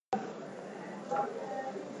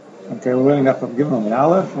Okay, we're learning up from Gimel and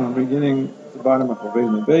Aleph, and we're beginning at the bottom of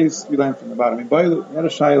the base. We learned from the bottom. We had a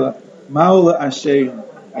shaila. Maula ashein.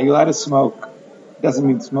 Are you allowed to smoke? It doesn't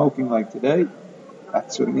mean smoking like today.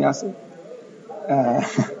 That's certainly asik.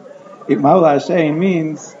 Maula ashein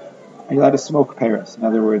means, are you allowed to smoke paris? In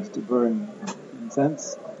other words, to burn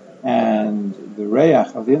incense, and the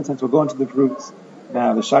reyach of the incense will go into the fruits.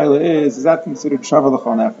 Now, the shaila is that considered shavar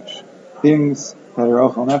l'chol nefesh? Things that are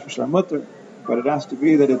ochel nefesh are mutter, but it has to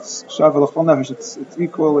be that it's shavar l'chol nefesh, it's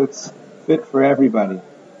equal, it's fit for everybody.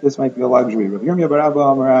 This might be a luxury. Rav Yirmiyah bar Abba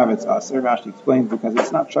Amar Rav, it's aser. Rashi explains because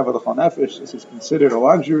it's not shavar l'chol nefesh. This is considered a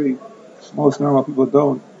luxury. Most normal people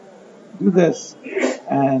don't do this.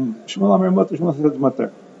 And Shmuel Amar mutter, Shmuel says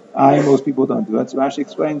mutter. Most people don't do it. So Rashi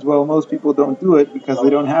explains, well, most people don't do it because they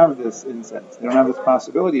don't have this incense. They don't have this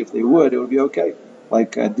possibility. If they would, it would be okay.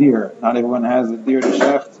 Like a deer. Not everyone has a deer to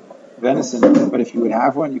shecht venison, but if you would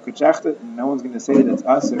have one, you could shecht it, and no one's going to say that it's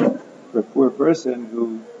aser for a poor person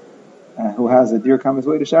who has a deer come his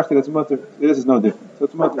way to shecht it. It's mutter. This is no different. So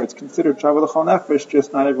it's mutter. It's considered shavar l'chol nefesh,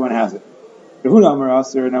 just not everyone has it. Rehuda Amar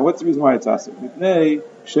aser. Now, what's the reason why it's aser? Because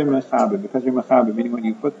you're mechaber, meaning when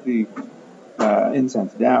you put the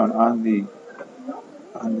incense down on the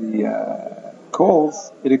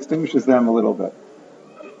coals, it extinguishes them a little bit.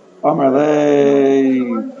 Amar lei,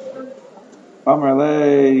 Rav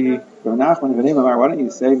Nachman v'nei Amar, why don't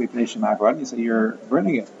you say mipnei shemak? Why don't you say you're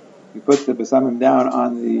burning it? You put the besamim down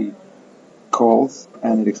on the coals,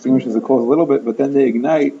 and it extinguishes the coals a little bit, but then they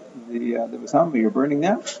ignite the besamim you're burning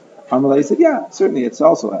now. Amar lei said, yeah, certainly it's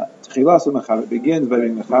also that. It begins by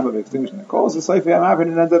being mechaber, extinguishing the coals. The seifei amav,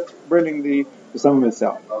 and it ends up burning the besamim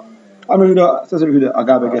itself. Amar Yehuda says Yehuda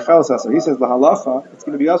agabe gechel saser. He says the halacha, it's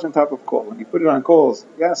going to be also on top of coal. When you put it on coals,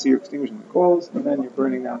 yeah, so you're extinguishing the coals, and then you're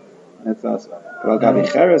burning them, and it's also. But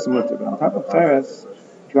agabe cheres mutter. But on top of cheres,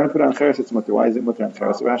 if you want to put it on cheres, it's mutter. Why is it mutter on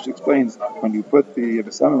cheres? So Rashi explains when you put the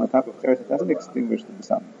besamim on top of cheres, it doesn't extinguish the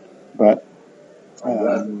besamim, but it's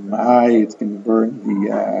going to burn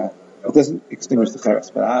the. It doesn't extinguish the cheres,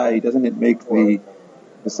 but doesn't it make the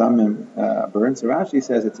besamim burn? So Rashi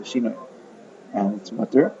says it's a shinoi. And it's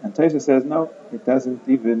mutter. And Taisa says, no, it doesn't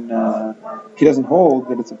even, he doesn't hold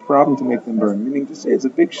that it's a problem to make them burn. Meaning to say it's a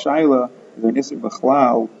big shaila, there's an isser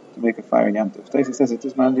b'chlal to make a fire in Yom Tov. Taisa says that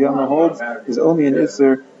this man Diyama holds there's only an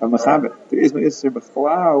isser of machabet. There is no isser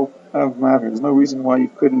b'chlal of maver. There's no reason why you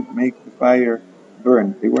couldn't make the fire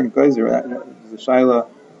burn. They weren't geyser. There's a shaila,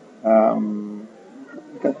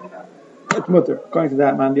 it's mutter. According to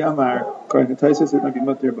that man Diyamar, according to Taisa, it might be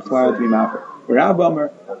mutter b'chlal to be maver. Rabbi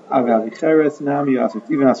Amar, Agavi Cheres, Nami Yasut,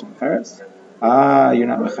 even Asut Cheres. You're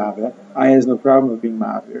not Mechaber. Has no problem with being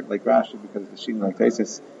Ma'avir, like Rashi, because the Shin, like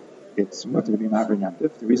Taisis, it's mutter to be Ma'avir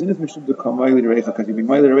Yamtiv. The reason is Mishum to come Moili Reich, because you're being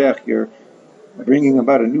Moili Reich, you're bringing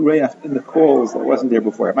about a new Reich in the coals that wasn't there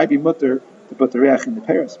before. It might be mutter to put the Reich in the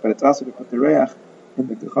Paris, but it's also to put the Reich in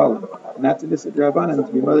the Gechalim. And that's in this Rabbanan,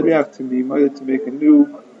 to be Moili Reich, to be Moili to make a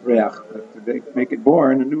new Reich, to make it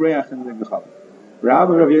born, a new Reich in the Gechalim.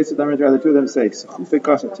 Rabbi Rav Yosef Damar, the two of them say,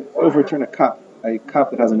 to overturn a cup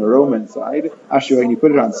that has an aroma inside. Actually, when you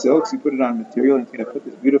put it on silks, you put it on material, and it's going to put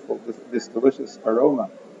this beautiful, this delicious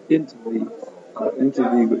aroma into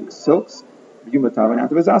the silks.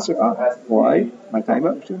 Why? My time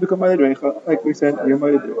like we said, you're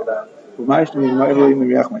now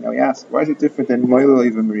we ask, why is it different than why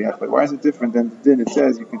is it different than the din? It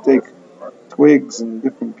says you can take twigs and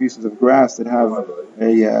different pieces of grass that have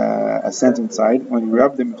a scent inside. When you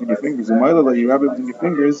rub them between your fingers, you rub it between your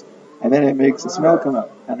fingers, and then it makes a smell come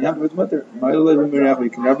out. And afterwards, mutter. You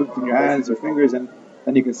can rub it between your hands or fingers, and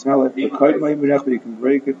then you can smell it. You can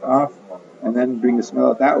break it off, and then bring the smell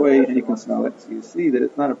out that way, and you can smell it. So you see that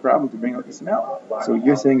it's not a problem to bring out the smell. So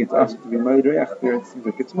you're saying it's also to be moedreach. There it seems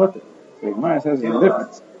like it's mutter. So the Gemara says there's a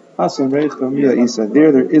difference.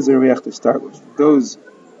 There is a reach to start with. Those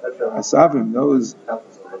asavim, those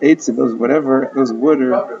eitzim, those whatever, those wood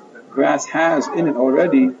or grass has in it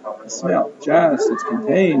already a smell. Just it's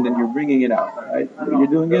contained and you're bringing it out. Right? What you're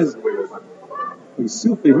doing is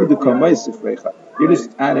you're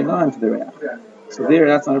just adding on to the reach. So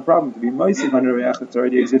that's not a problem. To be moisiv on a reach that's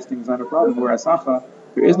already existing is not a problem. Whereas sacha,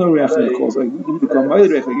 there is no reach in the coals.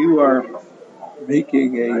 You are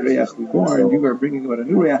making a reach reborn. You are bringing about a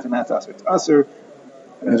new reach, and that's aser. It's aser.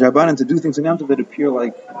 And Rabbanan to do things in Yom Tov that appear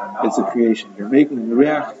like it's a creation. You're making the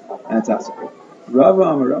reach, and it's aser.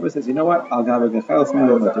 Rava says, you know what? Al gava gechelos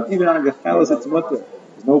mutter. Even on a gechelos, it's mutter.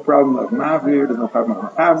 There's no problem of mavir. There's no problem of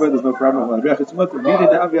machaber. There's no problem of reach. It's mutter.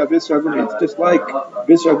 It's just like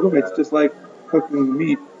bisragum. It's just like cooking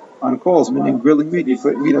meat on coals, meaning grilling meat. You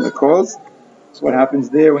put meat on the coals, So what happens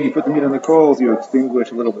there when you put the meat on the coals? You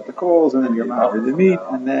extinguish a little bit the coals, and then you're ma'aver the meat,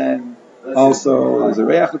 and then also there's a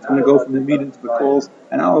reach that's going to go from the meat into the coals,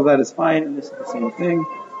 and all of that is fine, and this is the same thing.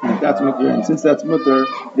 And if that's mutter, and since that's mutter,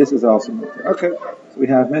 this is also mutter. Okay, so we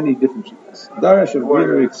have many different sheiks. Darash of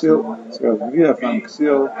Beitzah Ksil, so we have from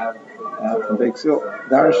Ksil, from Beitzah,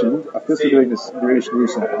 Darashin, a pistol during the Reish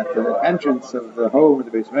Lusa, at the entrance of the home of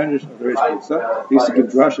the base vengeance of the Reish Lusa, they used to give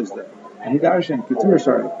drushes there. And he darshan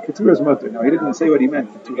Keturah is mutter. Now he didn't say what he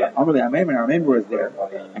meant. Keturah. Amalei Ameim, and our member was there,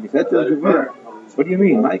 and he said to the Gemara, "What do you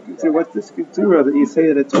mean, my Keturah? What's this Keturah that you say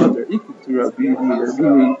that it's mutter? Keturah biri or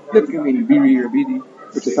biri, biri or biri,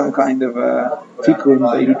 which is some kind of tikkun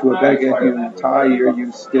that you do to a baguette. You tie or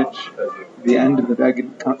you stitch the end of the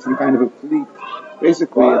baguette, some kind of a pleat.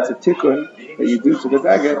 Basically, it's a tikkun that you do to the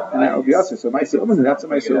baguette, and that would be aser. So that's a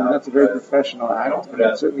ma'aseh, that's a very professional act, and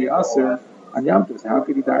that's certainly aser. On Yom Tov, how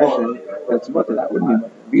could he darshan that's mutter? That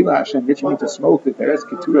wouldn't be bila Hashem. Did you mean to smoke the teres?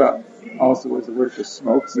 Keturah also is the word for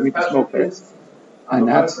smoke. So you mean to smoke teres, and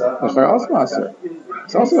that's also aser.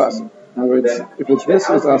 It's also aser. In other words, if it's this,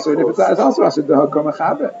 it's aser. If it's that, it's also aser. The hakom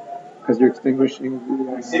mechaber, because you're extinguishing the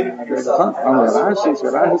Rashi. So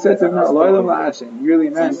Rashi said to him, "Aloylam la'ashin." He really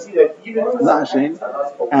meant la'ashin.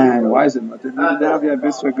 And why is it mutter?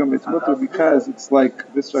 It's mutter because it's like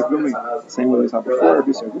Beitzah gumi, same way we saw before.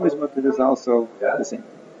 Beitzah gumi is mutter is also the same.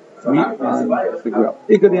 Meat on the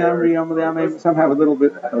grill. Some have a little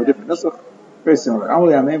bit of a different nusach. Very similar.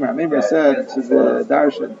 Amalei said to the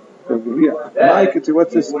darshan,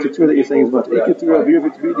 what's this keturah that you're saying is mutter?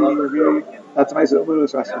 That's nice.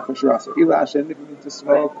 For sure. Ila Hashem, if you need to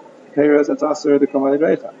smoke peros, that's also the kamal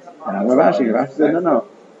reicha. And Rashi said, no.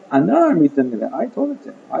 I told it to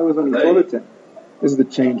him. I was the one who told it to him. This is the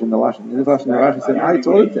change in the lashon. In the lashon, Rashi said, I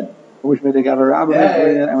told it to him. Which made they got a rabbi,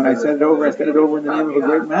 and when I said it over in the name of a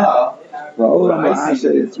great man.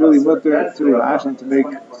 It's really mutter to Hashem to make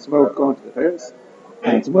smoke go into the peros.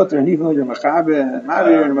 And it's mutter, and even though you're machabe and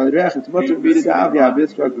mavir and madirech, it's mutter to be the avya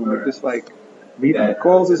b'tzrug, just like meat on the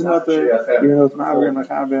coals is mutter, even though it's mavir and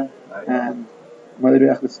machabe, and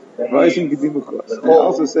madirech is rising gedim kulas. And it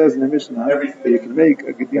also says in the Mishnah that you can make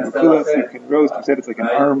a gedim kulas, you can roast. You said it's like an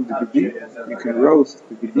armed gedim. You can roast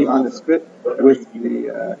the gedim on the spit with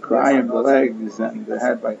the krayim, the legs, and the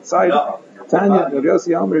head by its side. Tanya, Rav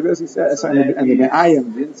Yossi said, and the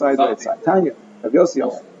me'ayim, the inside by its side. Tanya, Rav Yossi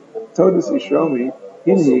Todus Yishromi.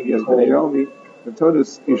 Hinhig as B'nei the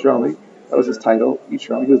Todus Yishromi, that was his title,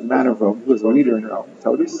 Yishromi, he was the man of Rome, he was the leader in Rome,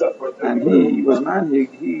 Todus, and he was manhig,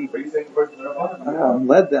 he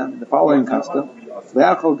led them in the following custom, they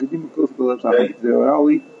would all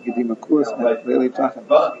eat Gedim Akus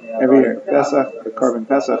every year, Pesach, the Korban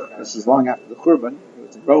Pesach, this is long after the Churban, it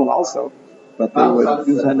was in Rome also, but they would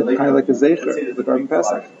do kind of like a Zecher, the Korban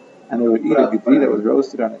Pesach. And they would eat a gedi that was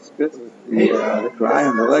roasted on a spit with the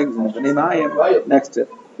krayim, the legs, and the b'nei next to it.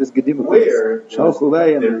 This gedi mekubas.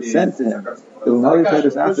 Shalchulei, and they sent to him. The L'nali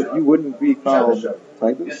Titus asked if you wouldn't be called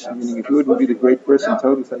Titus, meaning if you wouldn't be the great person,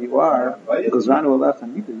 Totus, that you are, because Ranu Alech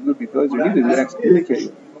and you would be because you're needed, you'd excommunicate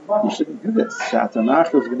you. You shouldn't do this.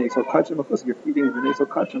 Shatanachos b'nei so kachim mechus. You're feeding b'nei so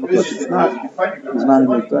kachim mechus. It's not the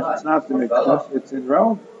mikdash. It's not the mikdash. It's in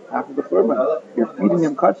Rome. After the Churban, you're feeding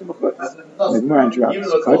him kachim b'chutz. The Gemara interrupts.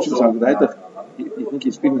 Kachim sounds you think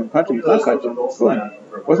he's feeding him kachim? It's not kachim. It's fine.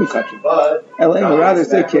 It wasn't kachim. Elaine would rather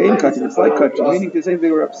say kein kachim. It's like kachim, meaning to say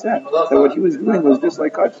they were upset that what he was doing was just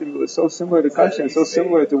like kachim. It was so similar to kachim, so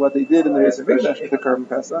similar to what they did in the Beis Hamikdash with the Korban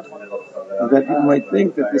Pesach, that people might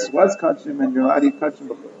think that this was kachim and you're allowed to eat kachim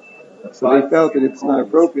b'chutz. So they felt that it's not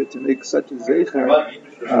appropriate to make such a zecher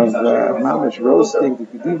of mamish roasting the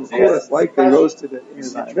gedim, of course, like they roasted it in the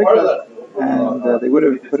Mikdash, and they would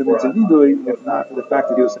have put him into nidui if not for the fact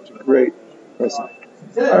that he was such a great person.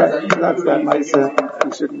 Alright, that's that ma'aseh.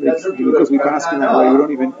 We shouldn't make because we pass in that way. We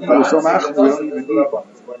don't even eat. We're so mashing. We don't even eat. We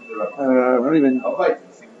don't even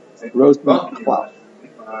roast meat. Wow.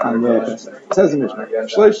 And says the Mishnah,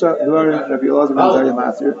 Shleisha Dvarim Rabbi Elazar ben Azariah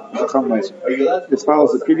Matir Shacham Meiser. This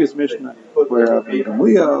follows the previous Mishnah where Rabbi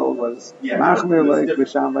Gamliel was Machmir like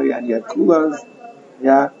Bishamai and he had Kulas,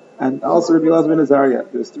 and also Rabbi Elazar ben Azariah.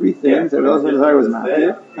 There's three things that Rabbi Elazar ben Azariah was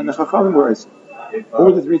Matir, and the Chachamim were Isur. What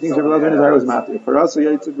were the three things Rabbi Elazar ben Azariah was Matir? Parasa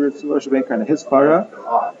Yaitzu B'Ritzua Shebein his para,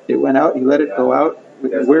 it went out, he let it go out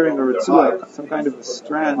wearing a Ritzua, some kind of a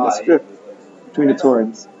strand, a strip between its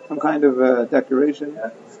horns. Some kind of decoration,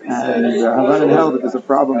 and Havanan held that there's a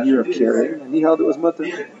problem here of carrying, and he held it was mutter.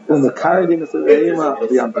 When the carrying of the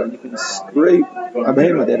behema, you can scrape a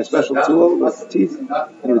behema. They had a special tool with teeth, and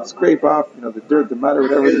he would scrape off, the dirt, the mud, or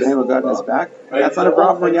whatever the behema got in his back. And that's not a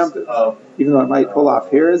problem on Yom Tov. Even though it might pull off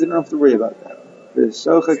hairs, you don't have to worry about that. And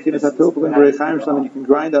you can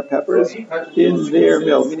grind up peppers in their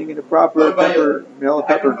mill, meaning in a proper pepper mill, a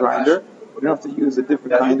pepper grinder. You don't have to use a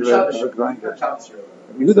different kind of a grinder.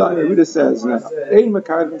 Yehuda says, you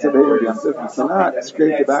cannot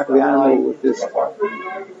scrape the back of the animal with this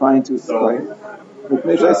fine-toothed coin.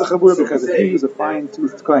 Because if you use a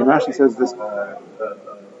fine-toothed coin, Rashi says this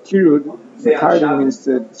kirud, the carding means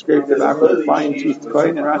to scrape the back with a fine-toothed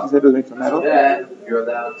coin, and Rashi said it was made from metal.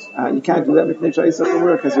 You can't do that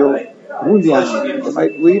because you'll wound the animal. It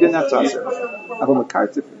might bleed, and that's also.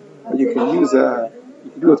 But you can use you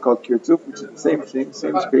can do what's called kirtuf, which is the same thing,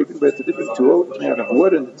 same scraping, but it's a different tool. It's made out of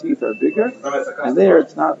wood, and the teeth are bigger. And there,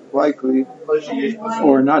 it's not likely,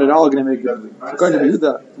 or not at all, going to make it bleed. So according to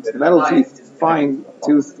Yehuda, it's the metal teeth,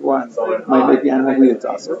 fine-toothed one, might make the animal bleed. It's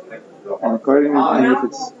also. And if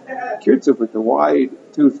it's kirtuf with the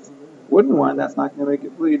wide-toothed wooden one, that's not going to make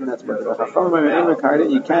it bleed, and that's what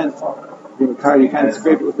you can't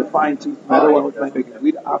scrape it with the fine-toothed metal one, which might make it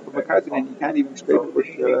bleed off of a and you can't even scrape it with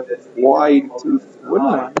the wide-toothed wooden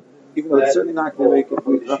one, even though it's certainly not going to make it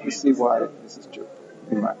bleed. We'll have to see why this is true.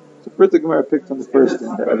 So first the Gemara picked on the first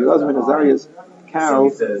thing, that Rabbi Elazar ben Azariah's cow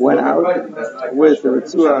went out with a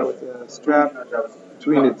ritzua, with a strap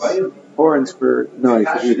between its horns for noise.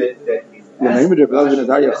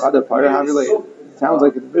 Sounds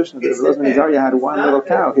like in the Mishnah that Rabbi Elazar ben Azariah had one little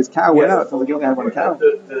cow. His cow went out. Sounds like he only had one cow.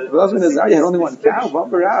 Rabbi Elazar ben Azariah had only one cow.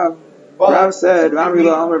 Rav said,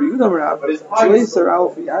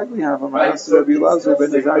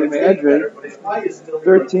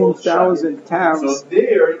 13,000 calves,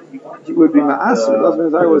 he would be ma'aser. Rabbi Elazar ben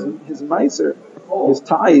Azariah was his meiser, his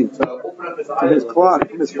tithe, from his flock,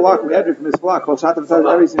 from his flock,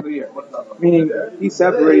 every single year. Meaning, he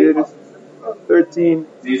separated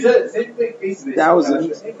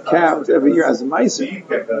 13,000 calves every year as a meiser.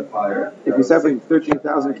 If he's separating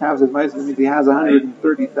 13,000 calves as meiser, that means he has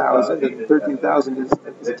 130,000, and 13,000 is a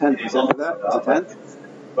 10% of that. It's a tenth.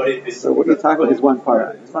 So what are you talking about? His one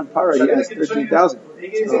para. His one para, he has 13,000.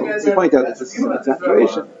 So we point out that this is an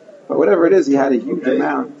exaggeration, but whatever it is, he had a huge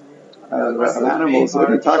amount of animals. So what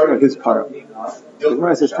are you talking about? His para. The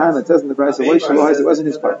Gemara says, time it says in the Beitzah, it wasn't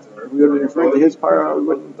his para. If we would have been referring to his para, we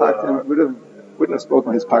wouldn't talk to him. We wouldn't have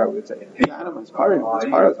spoken his para. We would say his animal, his para,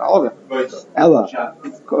 all of them. Ella,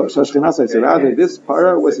 so rather, this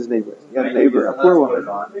para was his neighbor. He had a neighbor, a poor woman.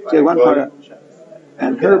 She had one para,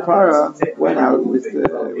 and her para went out with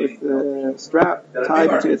the strap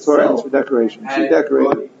tied between its horns for decoration. She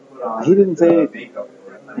decorated. He didn't say anything.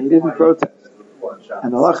 He didn't protest.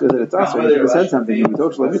 And the halacha is that it's also, he should have said something. He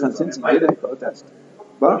was since he didn't protest.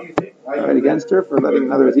 But right against her for letting,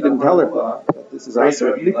 in other words, he didn't tell her that this is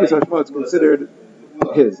also. It's considered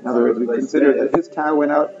his. In other words, we consider that his cow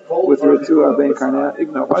went out with her to Ben Karnea,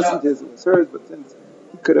 even though it wasn't his, it was hers, but since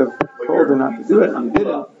he could have told her not to do it, and he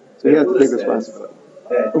didn't, so he had to take responsibility.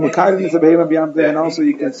 And also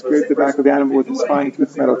you can scrape the back of the animal with a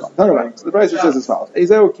fine-toothed metal tongue. So the Beitzah says as follows. The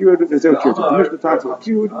Mishnah talks about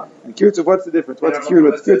kirud, and kirud, what's the difference? What's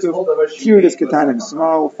kirud? What's kirud? Kirud is ketanim,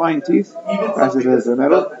 small, fine teeth. Rashi says they're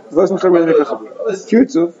metal. Kirud is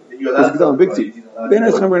big teeth. Then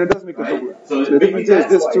it doesn't make a chabur. So the difference is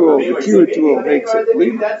this tool, the kirud tool, makes it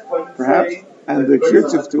bleed, perhaps, and the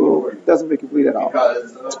kirtuf tool doesn't make it bleed at all.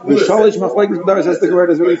 The shalish machlekes b'davar says the Gemara.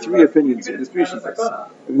 There's really three opinions here. There's three shittas.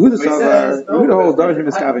 Yehuda holds davar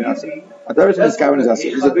miskaven aser. A davar miskaven is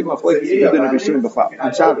aser. There's a big machlekes Yehuda and Rabbi Shimon b'chlav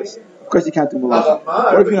on Shabbos. Of course, you can't do malacha.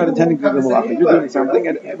 What if you're not intending to do the malacha? You're doing something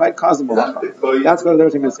and it might cause a malacha. That's what a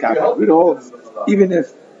davar miskaven. Yehuda holds even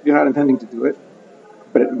if you're not intending to do it,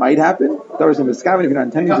 but it might happen. Davar miskaven, if you're not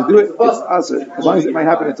intending to do it, it's aser. As long as it might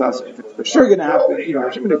happen, it's aser. If it's for sure going to happen,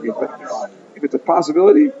 Rabbi Shimon agrees, but if it's a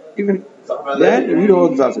possibility, even then, you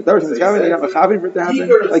hold the zazer. Davar miskaven, you have a chavin for it to happen.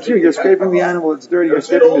 Like here, you're scraping the animal, it's dirty, you're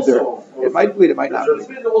scraping the dirt. It might bleed, it might not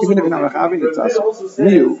bleed. Even if you're not a chavin, it's aser.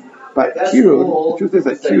 But kirud, the truth is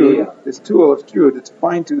that kirud, this tool of kirud, it's a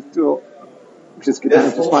fine-toothed tool, which is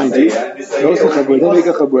kedanim, which is fine teeth. Those are chabur, they make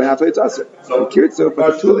a chabur, and that's why it's aser. The kirud,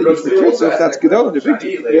 but the tool that you use for kirud, that's gedol, the big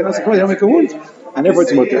teeth. They don't make a wound. And therefore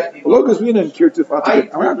it's mutter. Logos wina and kirtuf atir.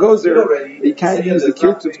 And when it goes there, you can't use the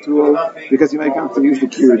kirtuf tool because you might come to use the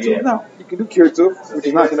kirud tool. No, you can do kirtuf, which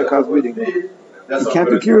is not going to cause bleeding. You can't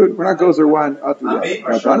do kirud. We're not goes there one atir.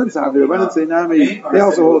 Rabbanan say nami. They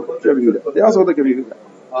also hold Rabbi Yehuda. They also hold like Rabbi Yehuda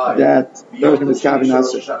that there is miskavin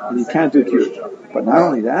aser, and you can't do kirud. But not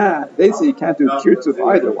only that, they say you can't do kirtuf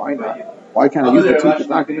either. Why not? Why can't I use the tooth? It's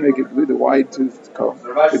not going to make it bleed the wide-toothed comb.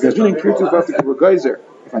 Because doing kirtuf after the geyser.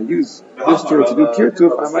 If I use this tool to do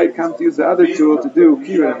kirtuf, I might come to use the other tool to do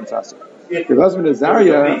kirud and mitzaseh. Your husband is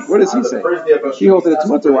Zarya, what does he say? He holds that it's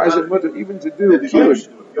mutter. Why is it mutter even to do kirush?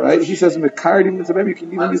 Right? He says, "Mekardim mitzvah." You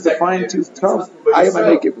can even use the fine-tooth comb. I might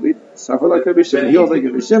make it bleed. Suffer like Rabbi Shimon. He holds like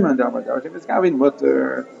Rabbi Shimon. Darshim is gavin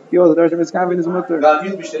mutter. He holds that Darshim is gavin is mutter.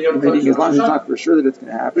 Meaning, as long as he's not for sure that it's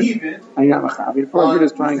going to happen. And you're not machavin. If you're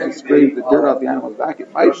just trying to scrape the dirt off the animal's back,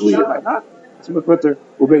 it might bleed. It might not. It's mutter.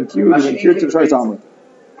 We'll bring cured. We'll bring cured to try Talmud.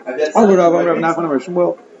 Amar Rav Nachman Amar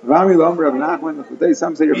Shmuel. Vami Lomer of Nachman.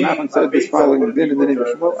 Some say Rav Nachman said this following din in the name of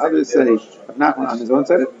Shmuel. Others say Rav Nachman on his own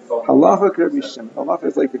said it. Halacha Rabbi Shimon. Halacha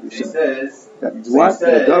is like Rabbi Shimon. That what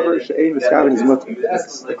the davar she'ein v'skavin is mutter.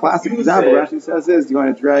 The classic example Rashi says is you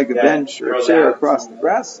want to drag a bench or a chair across the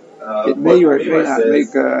grass. It may or it may not make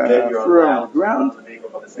a furrow on the ground.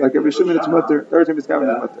 Like Rabbi Shimon, it's mutter. Third time it's gavin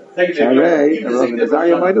is mutter. Sharei, Rabbi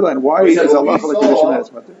Nazariah Maidela. And why is halacha like Rabbi Shimon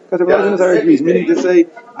it's mutter? Because Rabbi Nazariah agrees, meaning to say,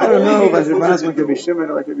 I don't know if I should pass like Rabbi Shimon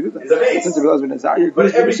or like Rabbi Yehuda. Since Rabbi Nazariah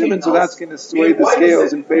agrees with Rabbi Shimon, so that's going to sway the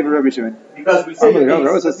scales in favor of Rabbi Shimon. Rabbi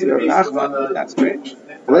says to Rabbi Nachman, that's strange.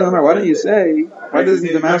 Why don't you say? Why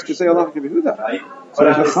doesn't the master say halacha Rabbi Yehuda? So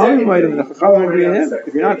the Chachamim might have, the Chachamim agree with him.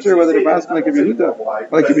 If you're not sure whether to pass like Rabbi Yehuda or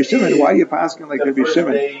like Rabbi Shimon, why are you passing like Rabbi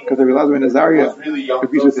Shimon? Because Rabbi Lazar and Nazariah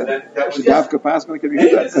agrees with him. You should have to pass like Rabbi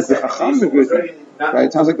Yehuda because the Chachamim agree with him. Right?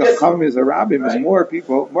 It sounds like the Chachamim is a rabbim. There's more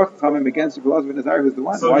people, more Chachamim against Rabbi Lazar and Nazariah who's the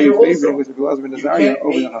one. Why are you favoring with Rabbi Lazar and Nazariah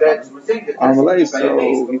over the Chachamim? Amalei,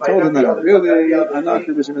 so he told him that I'm not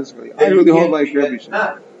Rabbi Shimon. I really hold like Rabbi Shimon.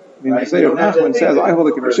 I mean, the say of Nachman says, I hold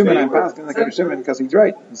like Rabbi Shimon, I'm passing like Rabbi Shimon because he's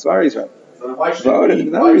right. And Sari is right. But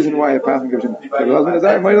another reason why I pass him Rabbi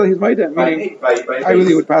Shimon. He's my dad, meaning I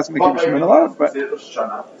really would pass him Rabbi Shimon a lot, but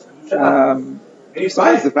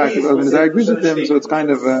besides the fact that I agree with him, so it's kind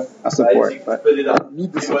of a support. But I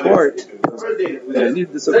need the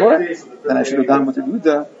support. Then I should have gone with Rabbi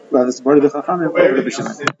Yehuda, who had the support of the Chachamim over Rabbi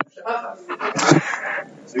Shimon.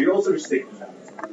 So you're also mistaken.